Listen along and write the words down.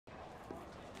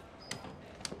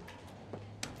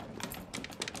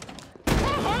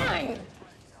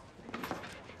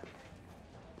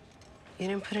You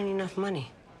didn't put in enough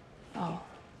money. Oh.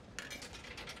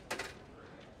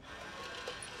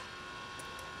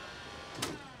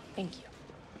 Thank you.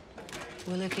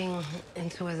 We're looking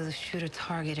into whether the shooter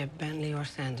targeted Bentley or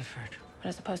Sanderford. But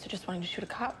as opposed to just wanting to shoot a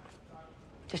cop?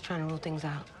 Just trying to rule things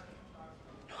out.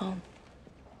 Well,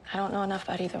 I don't know enough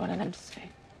about either one of them to say.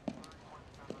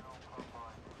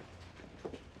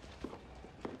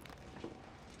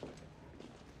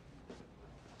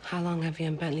 How long have you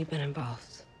and Bentley been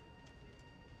involved?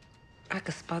 I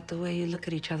could spot the way you look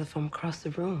at each other from across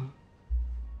the room.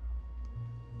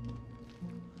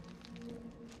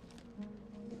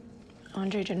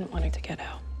 Andre didn't want it to get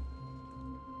out.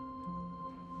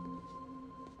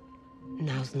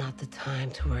 Now's not the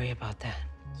time to worry about that.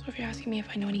 So if you're asking me if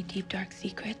I know any deep, dark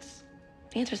secrets,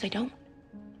 the answer is I don't.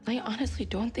 I honestly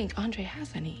don't think Andre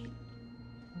has any.